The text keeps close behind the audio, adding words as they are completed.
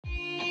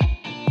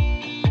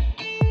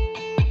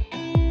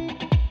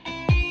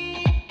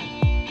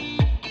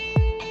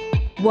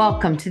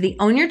Welcome to the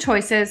Own Your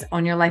Choices,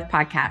 Own Your Life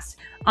podcast.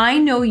 I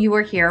know you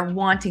are here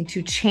wanting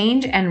to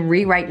change and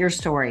rewrite your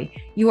story.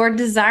 You are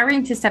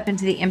desiring to step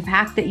into the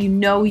impact that you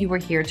know you are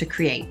here to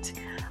create.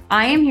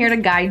 I am here to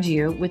guide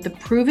you with the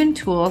proven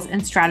tools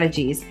and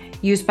strategies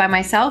used by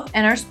myself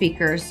and our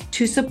speakers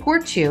to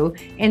support you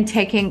in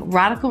taking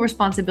radical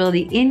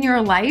responsibility in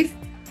your life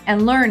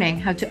and learning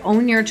how to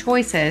own your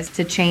choices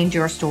to change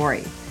your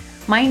story.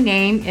 My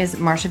name is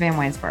Marsha Van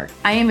Weinsberg.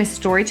 I am a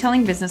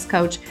storytelling business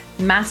coach,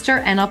 master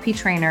NLP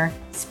trainer,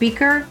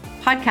 speaker,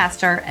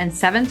 podcaster, and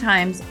 7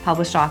 times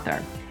published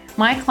author.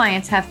 My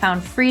clients have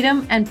found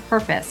freedom and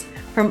purpose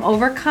from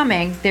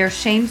overcoming their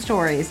shame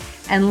stories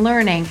and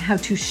learning how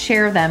to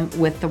share them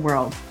with the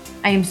world.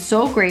 I am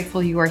so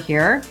grateful you are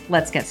here.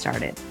 Let's get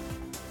started.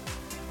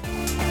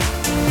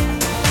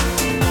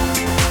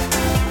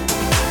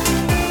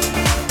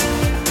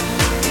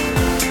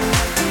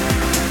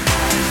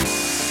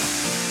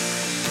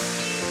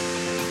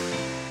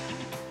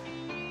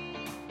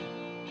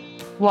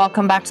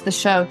 Welcome back to the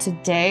show.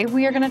 Today,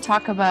 we are going to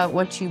talk about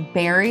what you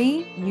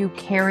bury, you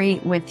carry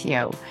with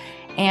you.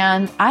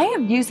 And I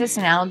have used this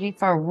analogy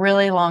for a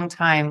really long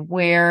time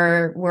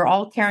where we're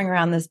all carrying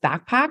around this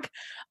backpack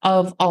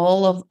of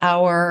all of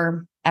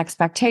our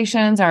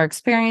expectations, our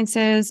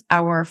experiences,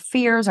 our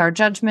fears, our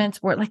judgments.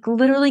 We're like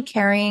literally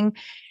carrying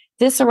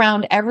this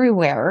around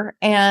everywhere,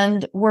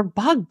 and we're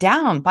bogged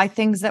down by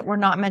things that we're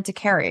not meant to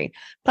carry.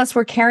 Plus,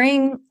 we're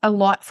carrying a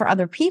lot for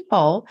other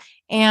people,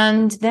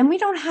 and then we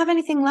don't have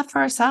anything left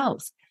for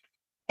ourselves.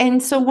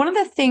 And so one of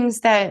the things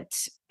that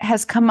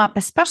has come up,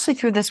 especially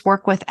through this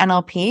work with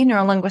NLP,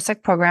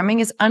 neuro-linguistic programming,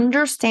 is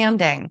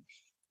understanding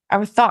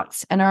our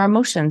thoughts and our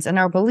emotions and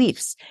our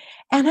beliefs.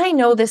 And I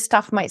know this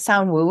stuff might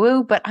sound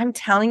woo-woo, but I'm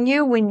telling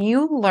you, when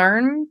you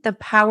learn the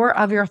power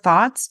of your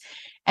thoughts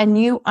and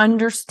you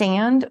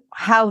understand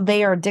how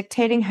they are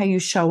dictating how you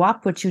show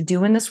up, what you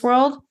do in this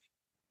world,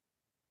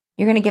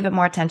 you're going to give it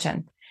more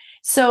attention.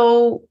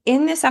 So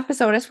in this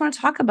episode, I just want to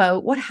talk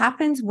about what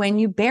happens when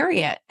you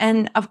bury it.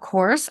 And of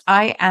course,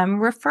 I am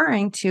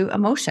referring to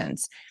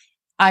emotions.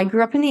 I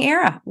grew up in the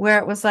era where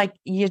it was like,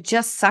 you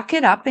just suck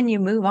it up and you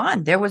move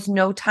on. There was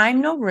no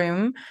time, no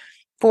room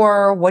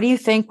for what do you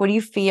think, what do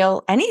you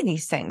feel, any of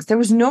these things. There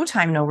was no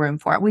time, no room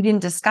for it. We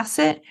didn't discuss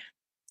it.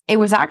 It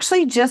was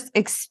actually just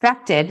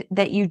expected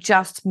that you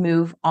just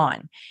move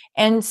on.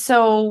 And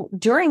so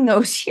during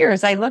those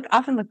years, I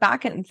often look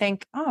back at it and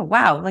think, oh,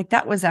 wow, like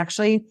that was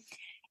actually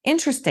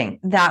interesting.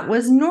 That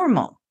was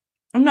normal.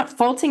 I'm not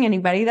faulting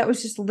anybody. That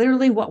was just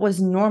literally what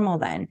was normal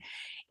then.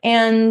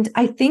 And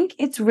I think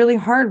it's really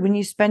hard when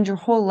you spend your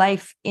whole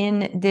life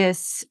in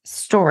this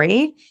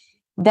story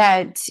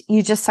that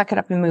you just suck it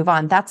up and move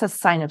on. That's a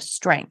sign of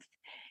strength.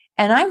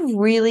 And I've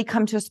really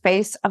come to a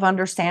space of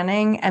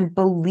understanding and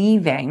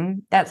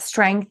believing that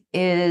strength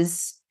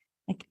is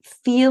like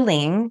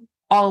feeling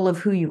all of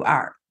who you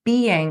are,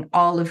 being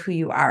all of who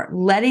you are,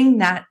 letting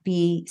that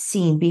be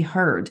seen, be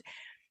heard.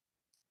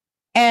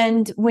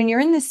 And when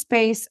you're in this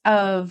space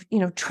of,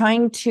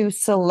 trying to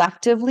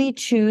selectively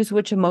choose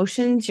which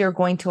emotions you're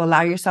going to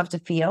allow yourself to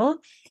feel,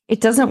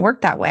 it doesn't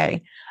work that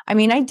way. I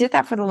mean, I did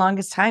that for the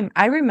longest time.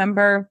 I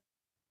remember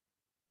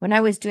when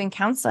I was doing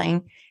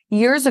counseling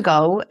years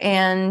ago,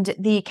 and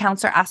the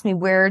counselor asked me,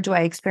 where do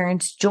I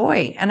experience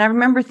joy? And I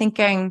remember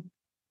thinking,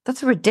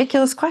 that's a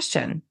ridiculous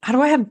question. How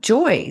do I have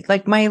joy?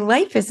 Like my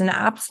life is an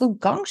absolute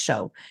gong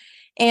show.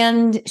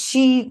 And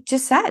she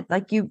just said,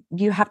 like,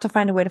 you have to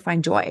find a way to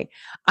find joy.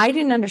 I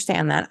didn't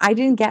understand that. I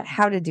didn't get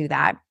how to do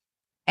that.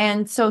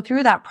 And so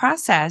through that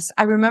process,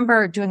 I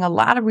remember doing a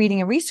lot of reading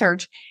and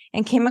research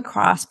and came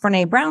across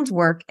Brené Brown's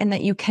work, and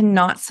that you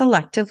cannot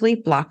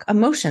selectively block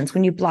emotions.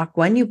 When you block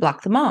one, you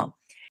block them all.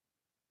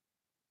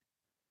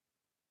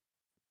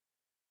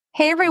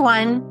 Hey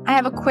everyone, I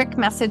have a quick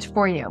message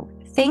for you.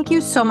 Thank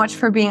you so much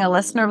for being a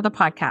listener of the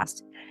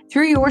podcast.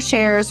 Through your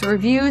shares,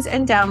 reviews,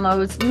 and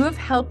downloads, you have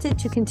helped it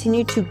to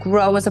continue to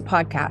grow as a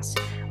podcast.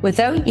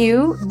 Without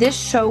you, this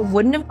show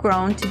wouldn't have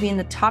grown to be in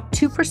the top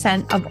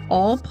 2% of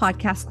all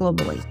podcasts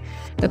globally.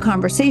 The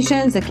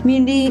conversations, the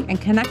community, and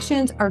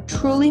connections are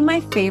truly my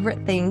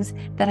favorite things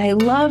that I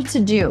love to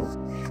do.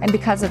 And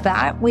because of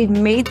that, we've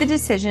made the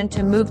decision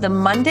to move the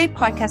Monday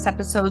podcast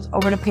episodes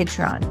over to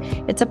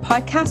Patreon. It's a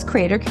podcast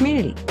creator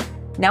community.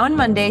 Now on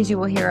Mondays, you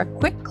will hear a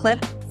quick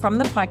clip from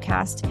the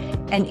podcast,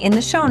 and in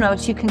the show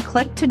notes, you can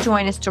click to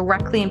join us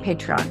directly in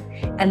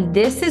Patreon. And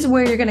this is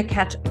where you're going to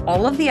catch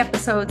all of the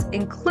episodes,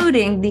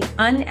 including the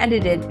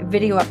unedited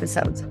video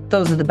episodes.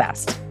 Those are the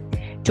best.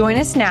 Join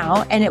us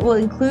now, and it will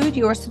include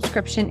your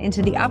subscription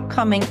into the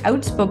upcoming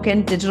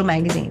Outspoken digital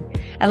magazine.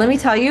 And let me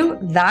tell you,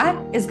 that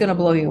is going to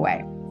blow you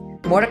away.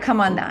 More to come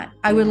on that.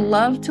 I would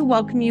love to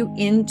welcome you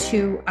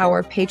into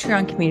our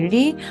Patreon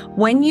community.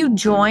 When you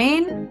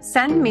join,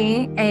 send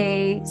me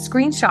a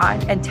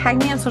screenshot and tag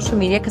me on social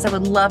media because I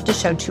would love to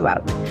shout you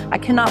out. I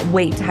cannot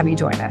wait to have you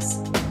join us.